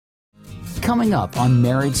Coming up on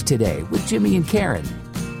Marriage Today with Jimmy and Karen.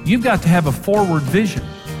 You've got to have a forward vision.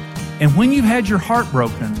 And when you've had your heart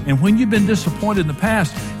broken and when you've been disappointed in the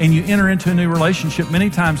past and you enter into a new relationship, many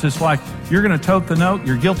times it's like you're going to tote the note,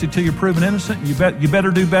 you're guilty till you're proven innocent, you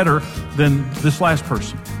better do better than this last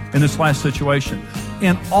person in this last situation.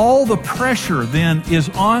 And all the pressure then is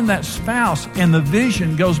on that spouse and the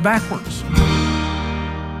vision goes backwards.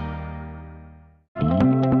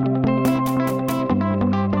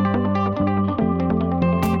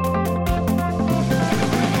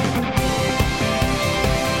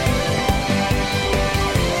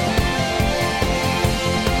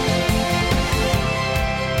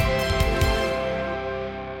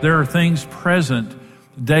 There are things present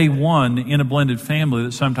day one in a blended family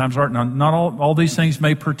that sometimes aren't. Now, not all these things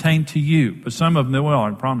may pertain to you, but some of them will, I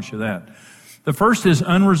promise you that. The first is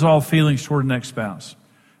unresolved feelings toward the next spouse.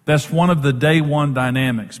 That's one of the day one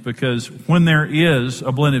dynamics, because when there is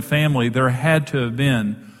a blended family, there had to have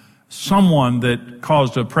been someone that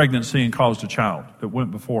caused a pregnancy and caused a child that went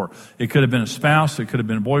before. It could have been a spouse, it could have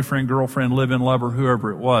been a boyfriend, girlfriend, live-in lover, whoever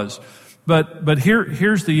it was. But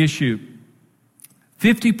here's the issue.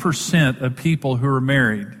 50% of people who are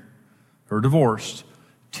married or divorced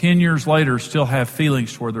 10 years later still have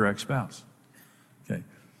feelings toward their ex-spouse. Okay,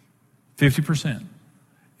 50%.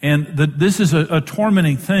 And this is a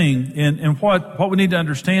tormenting thing. And what we need to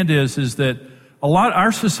understand is that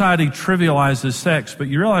our society trivializes sex, but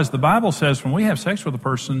you realize the Bible says when we have sex with a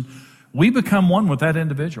person, we become one with that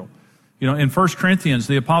individual. You know, in 1 Corinthians,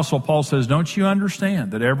 the Apostle Paul says, don't you understand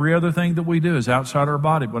that every other thing that we do is outside our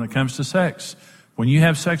body when it comes to sex? When you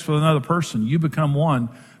have sex with another person, you become one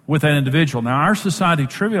with that individual. Now, our society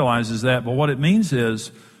trivializes that, but what it means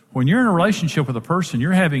is when you're in a relationship with a person,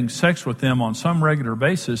 you're having sex with them on some regular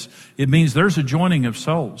basis, it means there's a joining of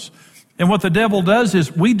souls. And what the devil does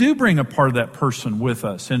is we do bring a part of that person with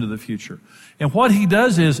us into the future. And what he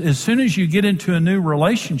does is as soon as you get into a new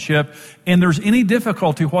relationship and there's any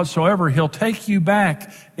difficulty whatsoever, he'll take you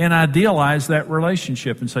back and idealize that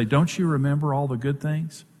relationship and say, don't you remember all the good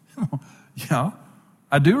things? Yeah,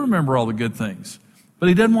 I do remember all the good things. But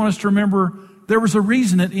he doesn't want us to remember there was a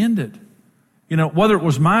reason it ended. You know, whether it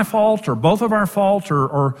was my fault or both of our fault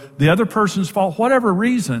or the other person's fault, whatever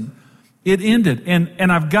reason, it ended.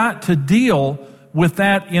 And I've got to deal with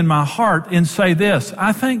that in my heart and say this,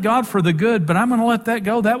 I thank God for the good, but I'm going to let that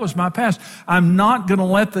go. That was my past. I'm not going to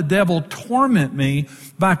let the devil torment me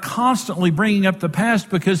by constantly bringing up the past,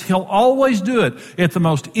 because he'll always do it at the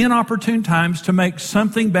most inopportune times to make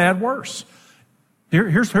something bad worse.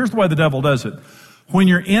 Here's the way the devil does it. When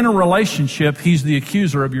you're in a relationship, he's the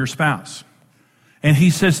accuser of your spouse. And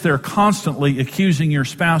he sits there constantly accusing your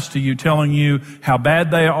spouse to you, telling you how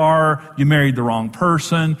bad they are, you married the wrong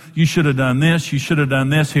person, you should have done this, you should have done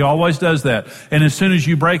this. He always does that. And as soon as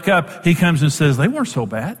you break up, he comes and says, they weren't so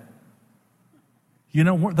bad. You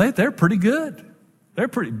know, they're pretty good. They're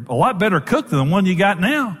a lot better cooked than the one you got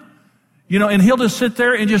now. You know, and he'll just sit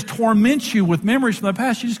there and just torment you with memories from the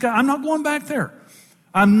past. I'm not going back there.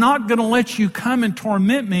 I'm not going to let you come and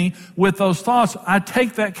torment me with those thoughts. I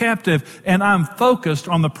take that captive and I'm focused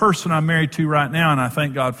on the person I'm married to right now, and I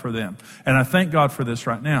thank God for them. And I thank God for this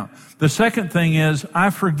right now. The second thing is I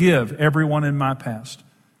forgive everyone in my past.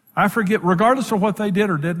 I forgive regardless of what they did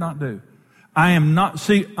or did not do.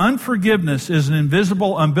 Unforgiveness is an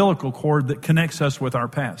invisible umbilical cord that connects us with our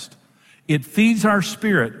past. It feeds our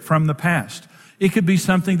spirit from the past. It could be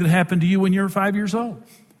something that happened to you when you were 5 years old.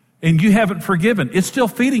 And you haven't forgiven. It's still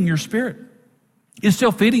feeding your spirit. It's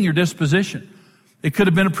still feeding your disposition. It could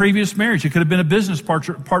have been a previous marriage. It could have been a business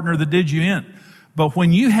partner that did you in. But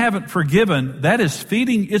when you haven't forgiven, that is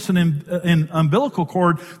feeding, it's an umbilical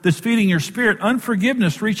cord that's feeding your spirit.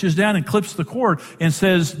 Unforgiveness reaches down and clips the cord and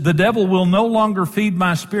says, the devil will no longer feed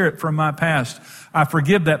my spirit from my past. I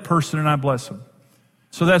forgive that person and I bless him.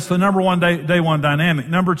 So that's the number one day one dynamic.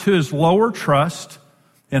 Number two is lower trust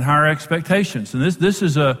and higher expectations. And this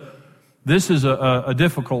is a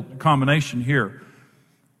difficult combination here.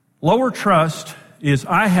 Lower trust is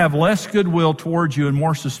I have less goodwill towards you and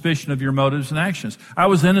more suspicion of your motives and actions. I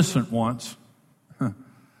was innocent once.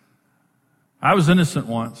 I was innocent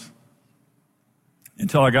once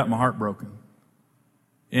until I got my heart broken.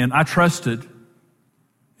 And I trusted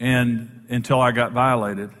until I got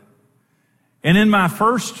violated. And in my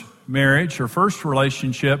first marriage or first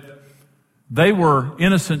relationship, they were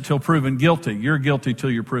innocent till proven guilty. You're guilty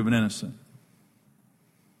till you're proven innocent.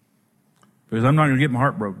 Because I'm not going to get my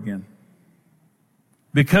heart broke again.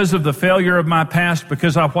 Because of the failure of my past,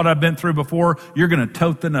 because of what I've been through before, you're going to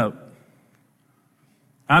tote the note.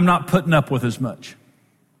 I'm not putting up with as much.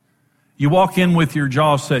 You walk in with your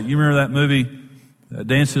jaw set. You remember that movie,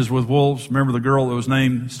 Dances with Wolves. Remember the girl that was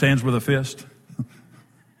named Stands with a Fist?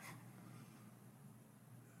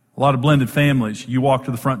 A lot of blended families. You walk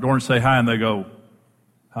to the front door and say hi, and they go,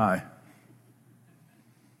 hi.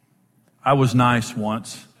 I was nice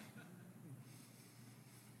once.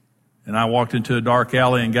 And I walked into a dark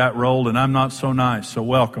alley and got rolled, and I'm not so nice, so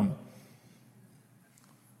welcome.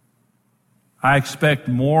 I expect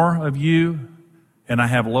more of you, and I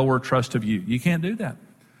have lower trust of you. You can't do that.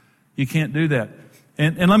 You can't do that.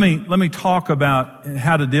 And let me talk about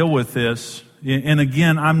how to deal with this. And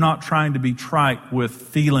again, I'm not trying to be trite with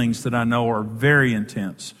feelings that I know are very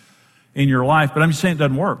intense in your life, but I'm just saying it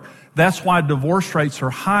doesn't work. That's why divorce rates are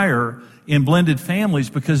higher in blended families,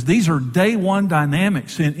 because these are day one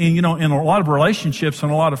dynamics. And you know, in a lot of relationships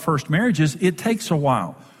and a lot of first marriages, it takes a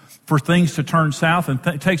while for things to turn south, and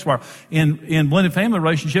it takes a while. In blended family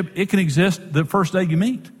relationship, it can exist the first day you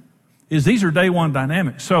meet. These are day one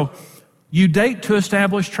dynamics. So you date to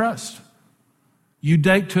establish trust. You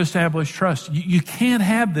date to establish trust. You can't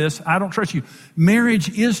have this, I don't trust you.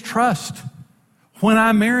 Marriage is trust. When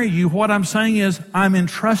I marry you, what I'm saying is I'm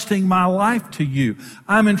entrusting my life to you.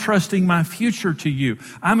 I'm entrusting my future to you.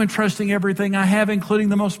 I'm entrusting everything I have, including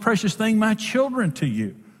the most precious thing, my children, to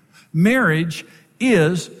you. Marriage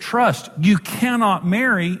is trust. You cannot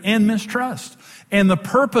marry and mistrust. And the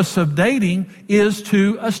purpose of dating is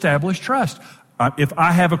to establish trust. If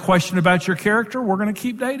I have a question about your character, we're going to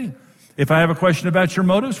keep dating. If I have a question about your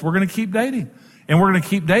motives, we're going to keep dating. And we're going to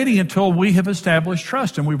keep dating until we have established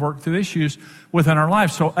trust and we've worked through issues within our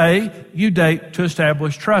lives. So A, you date to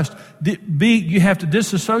establish trust. B, you have to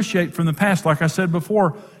disassociate from the past. Like I said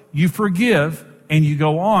before, you forgive and you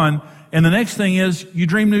go on. And the next thing is you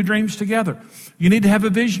dream new dreams together. You need to have a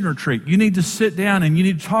vision retreat. You need to sit down and you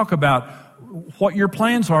need to talk about what your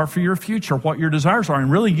plans are for your future, what your desires are.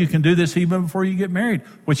 And really, you can do this even before you get married,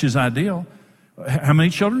 which is ideal. How many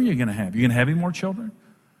children are you going to have? Are you going to have any more children?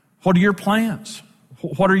 What are your plans?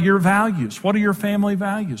 What are your values? What are your family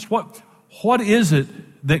values? What is it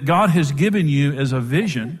that God has given you as a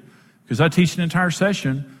vision? Because I teach an entire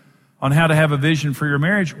session on how to have a vision for your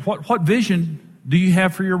marriage. What vision do you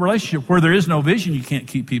have for your relationship? Where there is no vision, you can't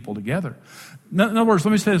keep people together. In other words,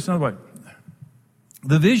 let me say this another way.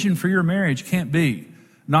 The vision for your marriage can't be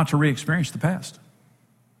not to re-experience the past.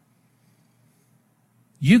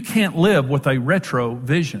 You can't live with a retro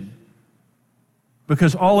vision,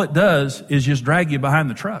 because all it does is just drag you behind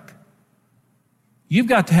the truck. You've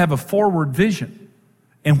got to have a forward vision.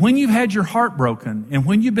 And when you've had your heart broken and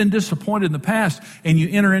when you've been disappointed in the past and you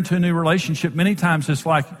enter into a new relationship, many times it's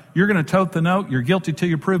like you're going to tote the note, you're guilty till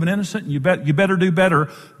you're proven innocent, and you better do better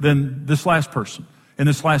than this last person in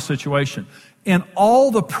this last situation. And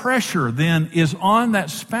all the pressure then is on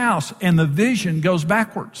that spouse, and the vision goes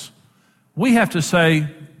backwards. We have to say,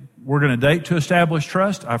 we're going to date to establish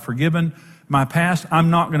trust. I've forgiven my past.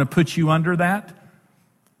 I'm not going to put you under that.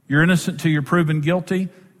 You're innocent till you're proven guilty,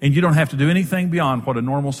 and you don't have to do anything beyond what a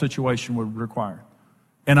normal situation would require.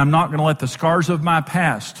 And I'm not going to let the scars of my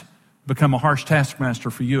past become a harsh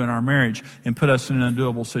taskmaster for you in our marriage and put us in an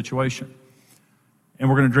undoable situation. And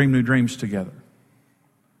we're going to dream new dreams together.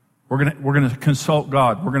 We're going to consult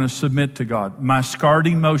God. We're going to submit to God. My scarred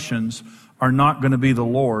emotions are not going to be the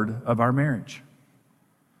Lord of our marriage.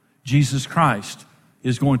 Jesus Christ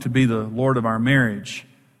is going to be the Lord of our marriage.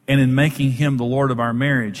 And in making him the Lord of our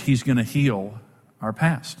marriage, he's going to heal our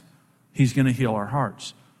past. He's going to heal our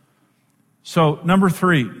hearts. So, number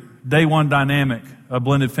 3, day one dynamic of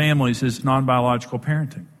blended families is non-biological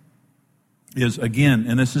parenting. Is again,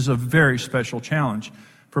 and this is a very special challenge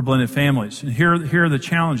for blended families. And here are the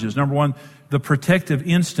challenges. Number 1, the protective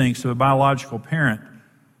instincts of a biological parent,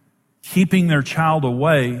 keeping their child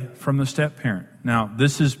away from the step-parent. Now,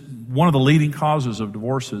 this is one of the leading causes of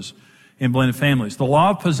divorces in blended families. The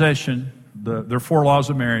law of possession, there are 4 laws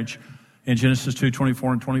of marriage in Genesis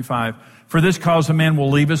 2:24 and 25. For this cause, a man will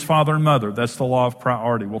leave his father and mother. That's the law of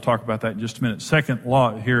priority. We'll talk about that in just a minute. Second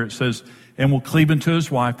law here, it says, and will cleave unto his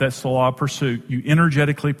wife. That's the law of pursuit. You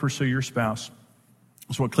energetically pursue your spouse.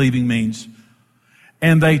 That's what cleaving means.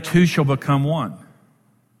 And they two shall become one.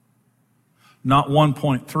 Not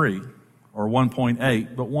 1.3 or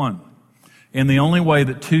 1.8, but one. And the only way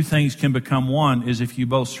that two things can become one is if you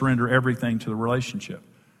both surrender everything to the relationship.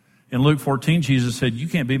 In Luke 14, Jesus said, you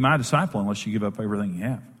can't be my disciple unless you give up everything you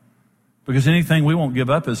have. Because anything we won't give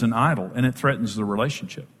up is an idol, and it threatens the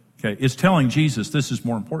relationship. Okay, it's telling Jesus this is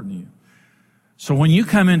more important to you. So when you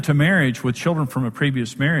come into marriage with children from a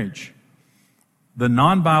previous marriage, the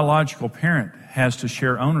non-biological parent has to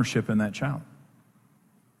share ownership in that child.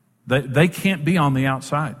 They can't be on the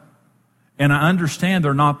outside. And I understand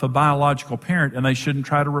they're not the biological parent, and they shouldn't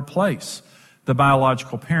try to replace the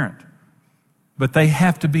biological parent. But they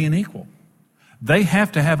have to be an equal. They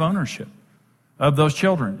have to have ownership of those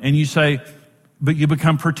children. And you say, but you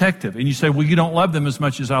become protective. And you say, well, you don't love them as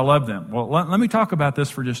much as I love them. Well, let me talk about this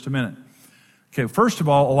for just a minute. Okay, first of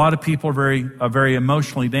all, a lot of people are very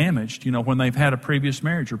emotionally damaged, when they've had a previous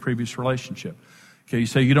marriage or previous relationship. Okay, you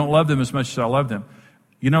say, you don't love them as much as I love them.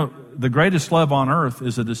 The greatest love on earth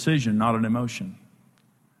is a decision, not an emotion.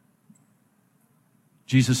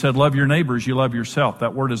 Jesus said, love your neighbors, you love yourself.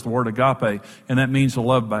 That word is the word agape, and that means a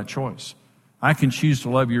love by choice. I can choose to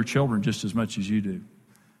love your children just as much as you do.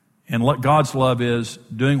 And what God's love is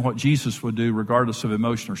doing what Jesus would do regardless of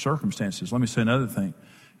emotion or circumstances. Let me say another thing.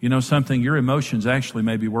 You know something? Your emotions actually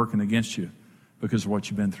may be working against you because of what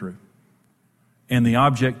you've been through. And the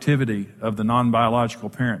objectivity of the non-biological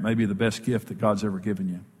parent may be the best gift that God's ever given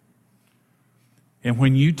you. And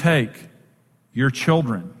when you take your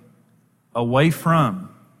children away from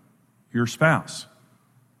your spouse,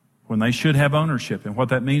 when they should have ownership, and what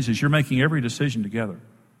that means is you're making every decision together.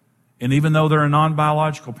 And even though they're a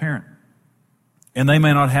non-biological parent, and they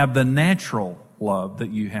may not have the natural love that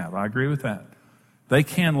you have, I agree with that. They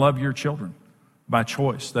can love your children by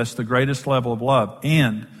choice. That's the greatest level of love.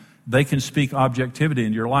 And they can speak objectivity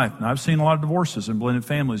into your life. Now, I've seen a lot of divorces in blended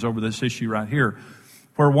families over this issue right here,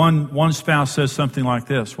 where one spouse says something like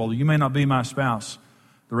this, well, you may not be my spouse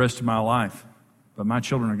the rest of my life, but my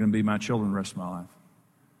children are going to be my children the rest of my life.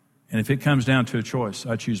 And if it comes down to a choice,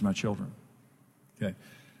 I choose my children. Okay.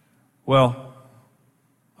 Well,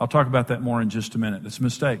 I'll talk about that more in just a minute. It's a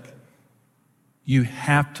mistake. You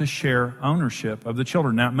have to share ownership of the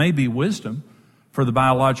children. Now, it may be wisdom for the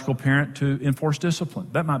biological parent to enforce discipline.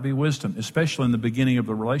 That might be wisdom, especially in the beginning of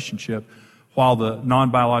the relationship while the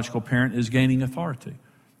non-biological parent is gaining authority.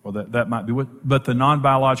 Well, that might be, but the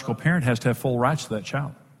non-biological parent has to have full rights to that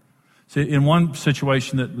child. See, in one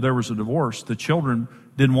situation that there was a divorce, the children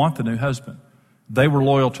didn't want the new husband. They were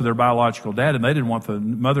loyal to their biological dad, and they didn't want the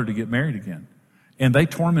mother to get married again. And they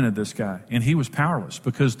tormented this guy, and he was powerless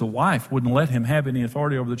because the wife wouldn't let him have any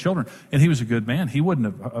authority over the children. And he was a good man. He wouldn't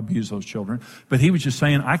have abused those children. But he was just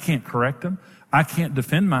saying, I can't correct them. I can't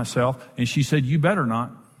defend myself. And she said, you better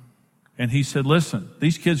not. And he said, listen,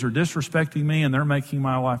 these kids are disrespecting me, and they're making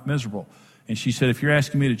my life miserable. And she said, if you're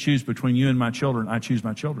asking me to choose between you and my children, I choose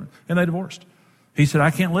my children. And they divorced. He said,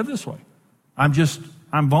 I can't live this way.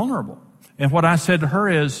 I'm vulnerable. And what I said to her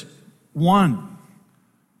is, one,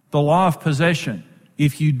 the law of possession.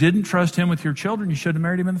 If you didn't trust him with your children, you should have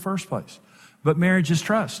married him in the first place. But marriage is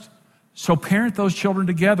trust. So parent those children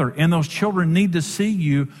together, and those children need to see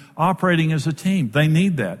you operating as a team. They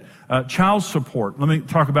need that. Child support. Let me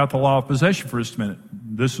talk about the law of possession for just a minute.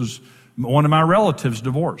 This is one of my relatives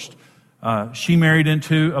divorced. She married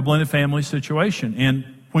into a blended family situation, and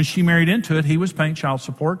when she married into it, he was paying child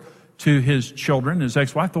support to his children, his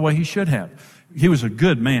ex-wife, the way he should have. He was a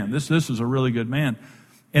good man. This is a really good man.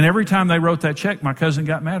 And every time they wrote that check, my cousin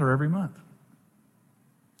got madder every month.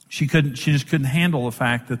 She just couldn't handle the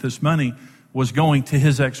fact that this money was going to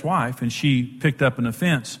his ex-wife, and she picked up an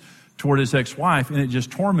offense toward his ex-wife, and it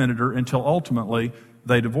just tormented her until ultimately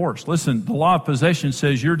they divorced. Listen, the law of possession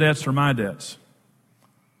says your debts are my debts.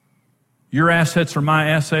 Your assets are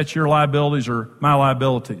my assets. Your liabilities are my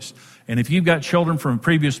liabilities. And if you've got children from a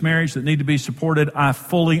previous marriage that need to be supported, I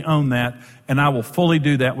fully own that, and I will fully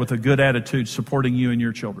do that with a good attitude, supporting you and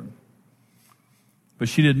your children. But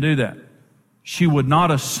she didn't do that. She would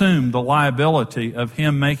not assume the liability of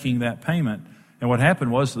him making that payment. And what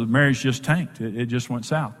happened was the marriage just tanked. It just went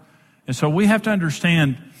south. And so we have to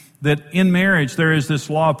understand that in marriage there is this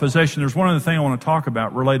law of possession. There's one other thing I want to talk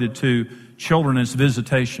about related to children is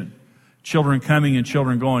visitation. Children coming and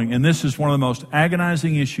children going. And this is one of the most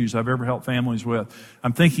agonizing issues I've ever helped families with.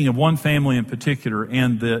 I'm thinking of one family in particular,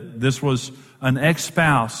 and this was an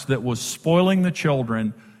ex-spouse that was spoiling the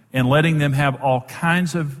children and letting them have all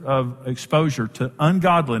kinds of exposure to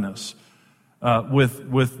ungodliness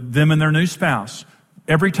with them and their new spouse.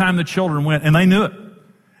 Every time the children went, and they knew it,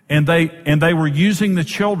 and they were using the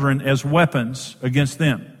children as weapons against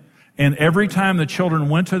them. And every time the children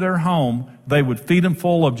went to their home, they would feed them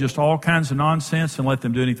full of just all kinds of nonsense and let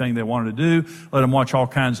them do anything they wanted to do, let them watch all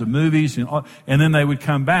kinds of movies, and then they would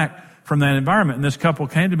come back from that environment. And this couple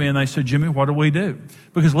came to me and they said, Jimmy, what do we do?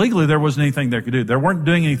 Because legally there wasn't anything they could do. They weren't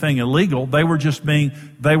doing anything illegal. They were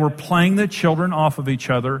playing the children off of each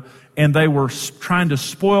other, and they were trying to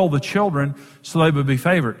spoil the children so they would be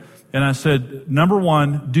favored. And I said, number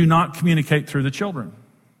one, do not communicate through the children.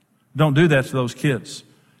 Don't do that to those kids.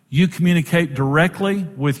 You communicate directly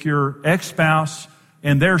with your ex-spouse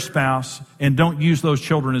and their spouse, and don't use those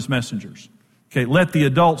children as messengers. Okay, let the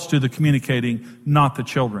adults do the communicating, not the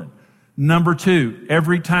children. Number 2,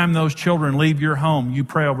 every time those children leave your home, you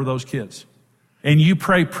pray over those kids. And you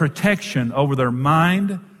pray protection over their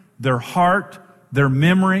mind, their heart, their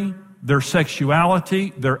memory, their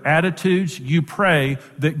sexuality, their attitudes. You pray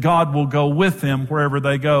that God will go with them wherever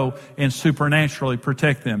they go and supernaturally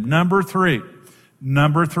protect them. Number three,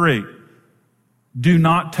 do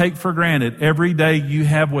not take for granted every day you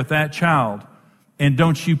have with that child, and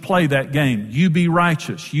don't you play that game. You be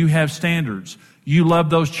righteous. You have standards. You love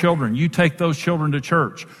those children. You take those children to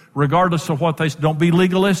church, regardless of what they say. Don't be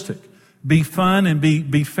legalistic. Be fun and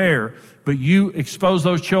be fair. But you expose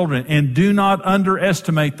those children, and do not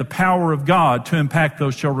underestimate the power of God to impact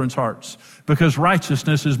those children's hearts, because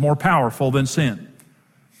righteousness is more powerful than sin.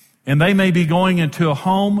 And they may be going into a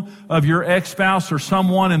home of your ex-spouse or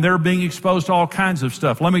someone, and they're being exposed to all kinds of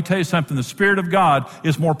stuff. Let me tell you something. The Spirit of God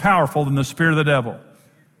is more powerful than the spirit of the devil.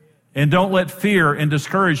 And don't let fear and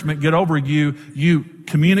discouragement get over you. You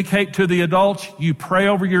communicate to the adults. You pray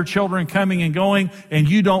over your children coming and going, and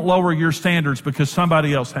you don't lower your standards because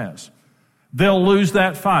somebody else has. They'll lose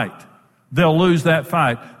that fight. They'll lose that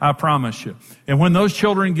fight, I promise you. And when those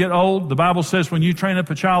children get old, the Bible says when you train up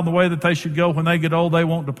a child in the way that they should go, when they get old, they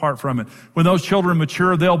won't depart from it. When those children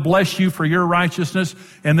mature, they'll bless you for your righteousness,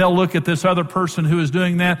 and they'll look at this other person who is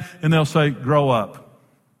doing that, and they'll say, grow up.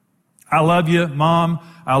 I love you, Mom.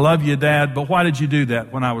 I love you, Dad, but why did you do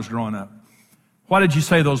that when I was growing up? Why did you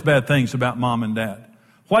say those bad things about Mom and Dad?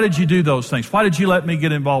 Why did you do those things? Why did you let me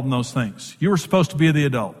get involved in those things? You were supposed to be the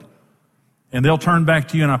adult. And they'll turn back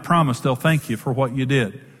to you, and I promise they'll thank you for what you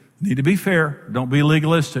did. You need to be fair. Don't be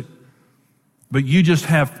legalistic. But you just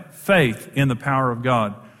have faith in the power of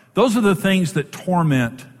God. Those are the things that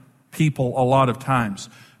torment people a lot of times.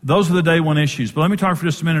 Those are the day one issues. But let me talk for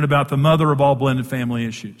just a minute about the mother of all blended family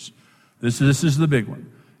issues. This is the big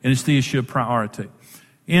one. And it's the issue of priority.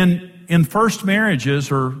 In first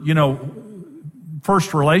marriages, or,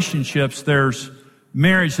 first relationships, there's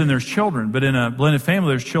marriage, then there's children. But in a blended family,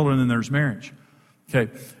 there's children, then there's marriage.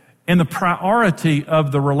 Okay. And the priority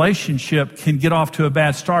of the relationship can get off to a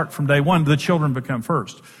bad start from day one. The children become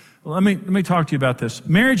first. Let me talk to you about this.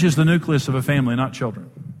 Marriage is the nucleus of a family, not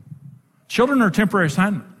children. Children are a temporary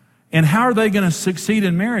assignment. And how are they going to succeed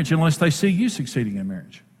in marriage unless they see you succeeding in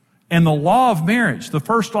marriage? And the law of marriage, the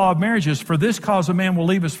first law of marriage is, for this cause a man will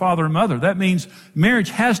leave his father and mother. That means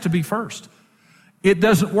marriage has to be first. It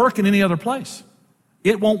doesn't work in any other place.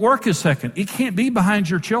 It won't work as second. It can't be behind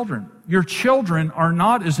your children. Your children are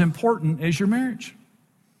not as important as your marriage.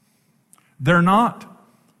 They're not.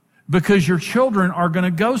 Because your children are going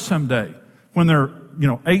to go someday. When they're,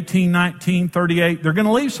 18, 19, 38, they're going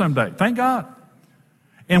to leave someday. Thank God.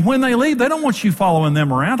 And when they leave, they don't want you following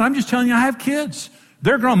them around. I'm just telling you, I have kids.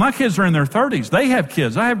 They're grown. My kids are in their 30s. They have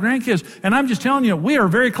kids. I have grandkids. And I'm just telling you, we are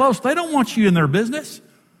very close. They don't want you in their business.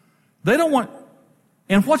 They don't want...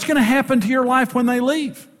 And what's going to happen to your life when they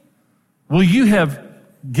leave? Will you have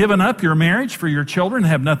given up your marriage for your children and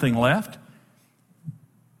have nothing left?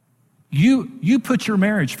 You put your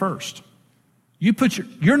marriage first.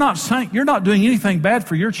 You're not doing anything bad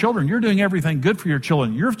for your children. You're doing everything good for your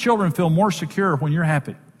children. Your children feel more secure when you're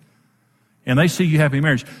happy. And they see you happy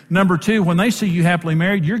marriage. Number 2, when they see you happily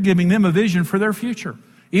married, you're giving them a vision for their future.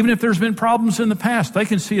 Even if there's been problems in the past, they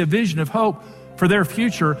can see a vision of hope for their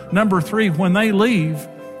future. Number 3, when they leave,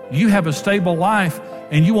 you have a stable life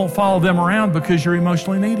and you won't follow them around because you're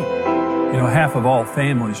emotionally needy. Half of all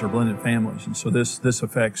families are blended families. And so this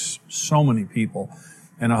affects so many people.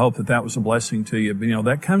 And I hope that was a blessing to you. But,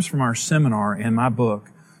 that comes from our seminar and my book,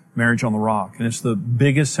 Marriage on the Rock. And it's the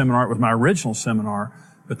biggest seminar. It was my original seminar,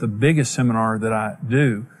 but the biggest seminar that I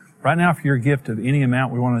do. Right now, for your gift of any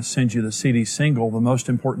amount, we want to send you the CD single, The Most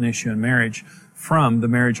Important Issue in Marriage, from the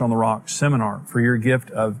Marriage on the Rock seminar. For your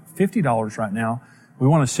gift of $50 right now, we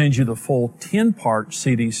want to send you the full 10-part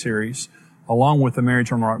CD series along with the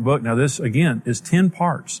Marriage on the Rock book. Now this, again, is 10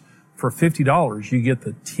 parts. For $50, you get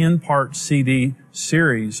the 10-part CD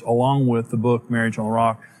series along with the book Marriage on the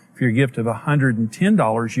Rock. For your gift of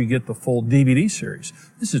 $110, you get the full DVD series.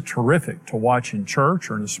 This is terrific to watch in church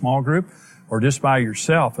or in a small group or just by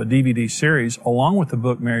yourself, a DVD series along with the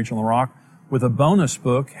book Marriage on the Rock, with a bonus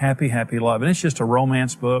book, Happy, Happy Love. And it's just a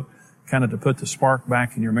romance book, kind of to put the spark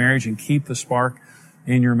back in your marriage and keep the spark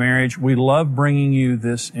in your marriage. We love bringing you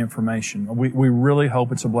this information. We really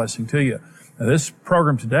hope it's a blessing to you. Now, this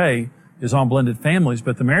program today is on blended families,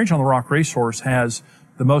 but the Marriage on the Rock resource has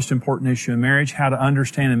the most important issue in marriage, how to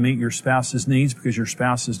understand and meet your spouse's needs because your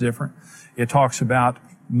spouse is different. It talks about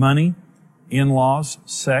money, in-laws,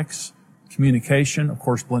 sex, communication, of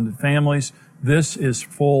course, blended families. This is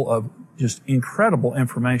full of just incredible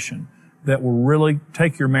information that will really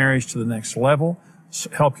take your marriage to the next level,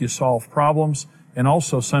 help you solve problems, and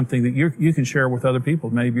also something that you can share with other people,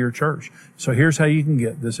 maybe your church. So here's how you can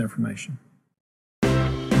get this information.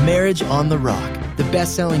 Marriage on the Rock, the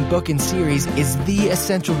best-selling book and series, is the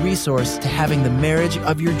essential resource to having the marriage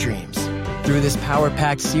of your dreams. Through this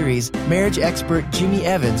power-packed series, marriage expert Jimmy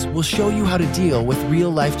Evans will show you how to deal with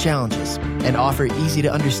real-life challenges and offer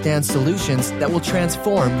easy-to-understand solutions that will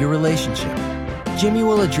transform your relationship. Jimmy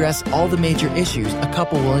will address all the major issues a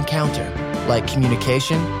couple will encounter, like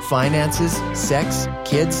communication, finances, sex,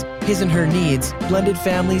 kids, his and her needs, blended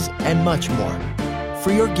families, and much more.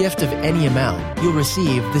 For your gift of any amount, you'll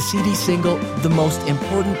receive the CD single, The Most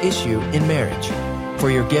Important Issue in Marriage. For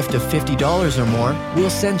your gift of $50 or more, we'll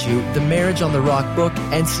send you the Marriage on the Rock book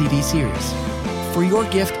and CD series. For your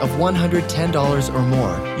gift of $110 or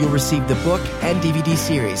more, you'll receive the book and DVD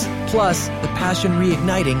series, plus the Passion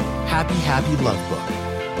Reigniting Happy Happy Love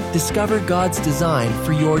book. Discover God's design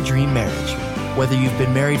for your dream marriage. Whether you've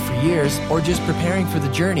been married for years or just preparing for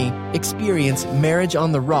the journey, experience Marriage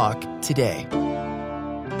on the Rock today.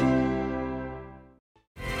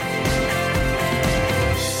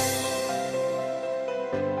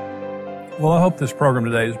 Well, I hope this program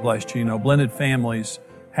today has blessed you. You know, blended families,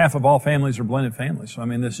 half of all families are blended families. So, I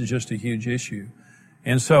mean, this is just a huge issue.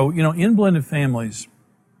 And so, you know, in blended families,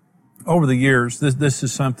 over the years, this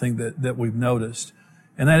is something that we've noticed.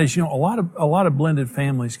 And that is, you know, a lot of blended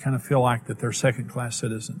families kind of feel like that they're second-class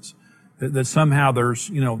citizens. That somehow there's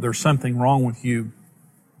something wrong with you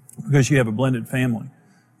because you have a blended family.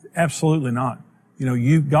 Absolutely not. You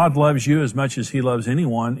know, God loves you as much as He loves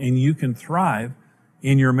anyone, and you can thrive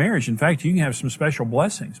in your marriage. In fact, you can have some special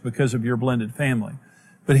blessings because of your blended family.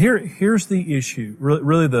 But here's the issue,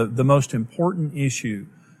 really the most important issue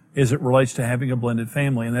as it relates to having a blended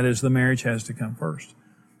family, and that is the marriage has to come first.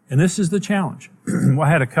 And this is the challenge. I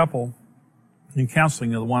had a couple in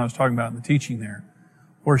counseling, the one I was talking about in the teaching there,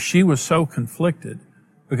 where she was so conflicted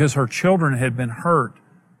because her children had been hurt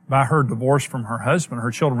by her divorce from her husband.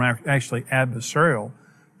 Her children were actually adversarial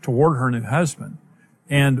toward her new husband.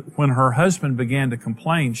 And when her husband began to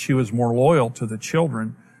complain, she was more loyal to the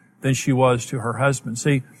children than she was to her husband.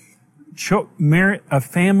 See, a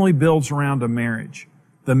family builds around a marriage.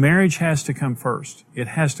 The marriage has to come first. It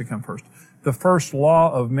has to come first. The first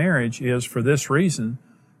law of marriage is, for this reason,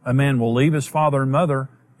 a man will leave his father and mother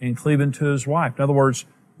and cleave unto his wife. In other words,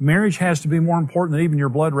 marriage has to be more important than even your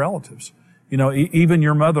blood relatives. You know, even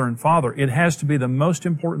your mother and father. It has to be the most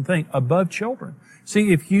important thing above children.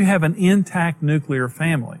 See, if you have an intact nuclear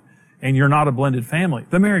family and you're not a blended family,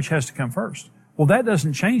 the marriage has to come first. Well, that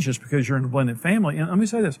doesn't change just because you're in a blended family. And let me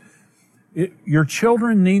say this. Your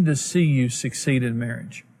children need to see you succeed in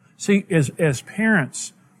marriage. See, as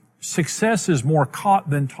parents, success is more caught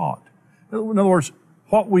than taught. In other words,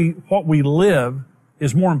 what we live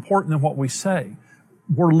is more important than what we say.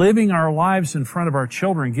 We're living our lives in front of our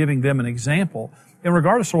children, giving them an example. And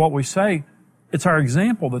regardless of what we say, it's our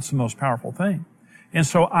example that's the most powerful thing. And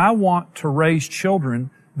so I want to raise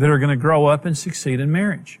children that are going to grow up and succeed in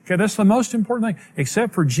marriage. Okay, that's the most important thing.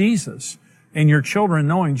 Except for Jesus and your children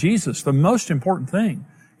knowing Jesus, the most important thing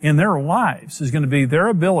in their lives is going to be their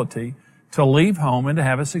ability to leave home and to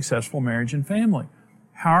have a successful marriage and family.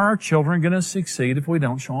 How are our children going to succeed if we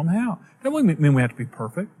don't show them how? That doesn't mean we have to be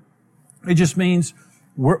perfect. It just means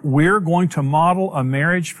we're going to model a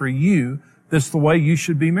marriage for you that's the way you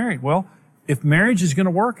should be married. Well, if marriage is going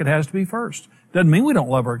to work, it has to be first. Doesn't mean we don't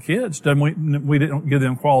love our kids. Doesn't mean we don't give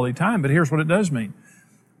them quality time. But here's what it does mean.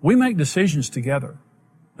 We make decisions together.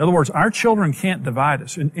 In other words, our children can't divide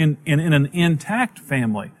us. In an intact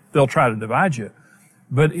family, they'll try to divide you.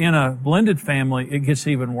 But in a blended family, it gets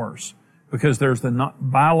even worse because there's the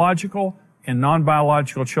biological and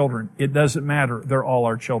non-biological children. It doesn't matter. They're all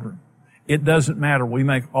our children. It doesn't matter. We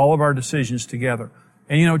make all of our decisions together.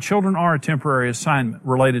 And you know, children are a temporary assignment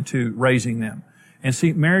related to raising them. And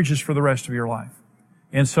see, marriage is for the rest of your life.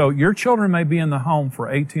 And so your children may be in the home for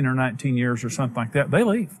 18 or 19 years or something like that. They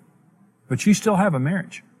leave. But you still have a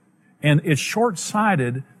marriage. And it's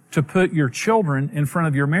short-sighted to put your children in front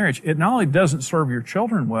of your marriage. It not only doesn't serve your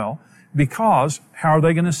children well, because how are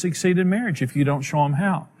they going to succeed in marriage if you don't show them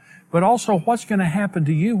how? But also, what's going to happen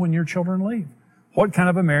to you when your children leave? What kind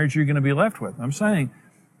of a marriage are you going to be left with? I'm saying,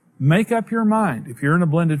 make up your mind. If you're in a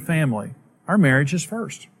blended family, our marriage is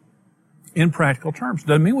first. In practical terms.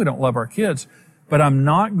 Doesn't mean we don't love our kids, but I'm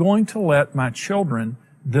not going to let my children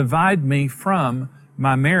divide me from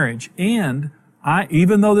my marriage. And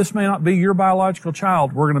even though this may not be your biological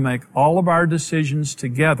child, we're going to make all of our decisions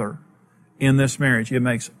together in this marriage. It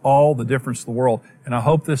makes all the difference in the world. And I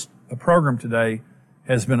hope this program today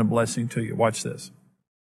has been a blessing to you. Watch this.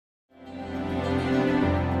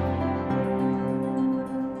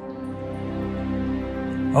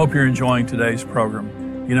 I hope you're enjoying today's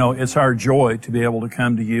program. You know, it's our joy to be able to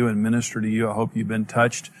come to you and minister to you. I hope you've been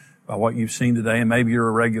touched by what you've seen today, and maybe you're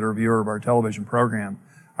a regular viewer of our television program.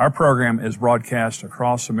 Our program is broadcast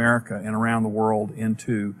across America and around the world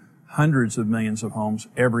into hundreds of millions of homes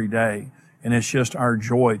every day. And it's just our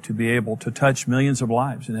joy to be able to touch millions of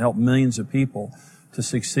lives and help millions of people to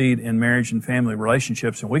succeed in marriage and family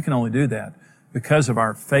relationships. And we can only do that because of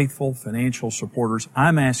our faithful financial supporters.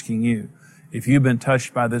 I'm asking you, if you've been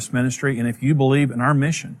touched by this ministry and if you believe in our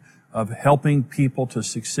mission of helping people to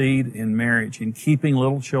succeed in marriage and keeping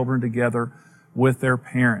little children together with their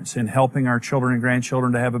parents and helping our children and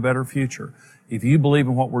grandchildren to have a better future, if you believe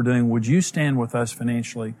in what we're doing, would you stand with us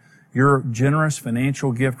financially? Your generous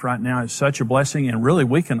financial gift right now is such a blessing, and really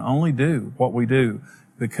we can only do what we do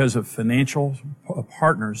because of financial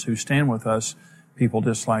partners who stand with us, people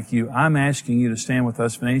just like you. I'm asking you to stand with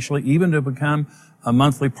us financially, even to become a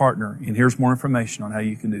monthly partner. And here's more information on how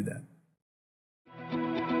you can do that.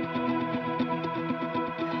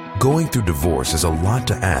 Going through divorce is a lot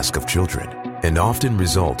to ask of children and often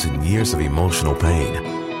results in years of emotional pain.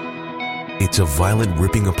 It's a violent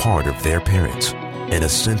ripping apart of their parents and a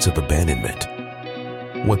sense of abandonment.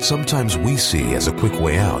 What sometimes we see as a quick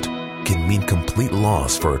way out can mean complete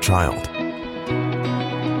loss for a child.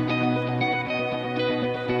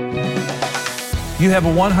 You have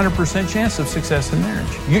a 100% chance of success in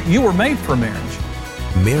marriage. You were made for marriage.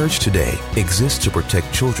 Marriage Today exists to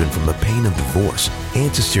protect children from the pain of divorce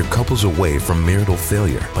and to steer couples away from marital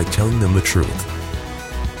failure by telling them the truth.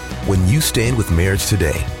 When you stand with Marriage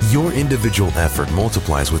Today, your individual effort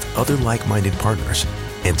multiplies with other like-minded partners,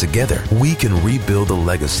 and together we can rebuild the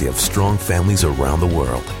legacy of strong families around the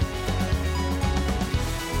world.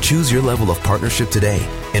 Choose your level of partnership today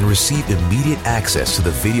and receive immediate access to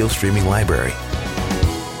the video streaming library.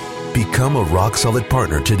 Become a rock-solid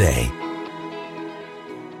partner today.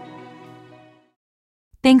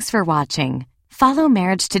 Thanks for watching. Follow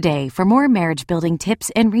Marriage Today for more marriage-building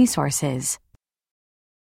tips and resources.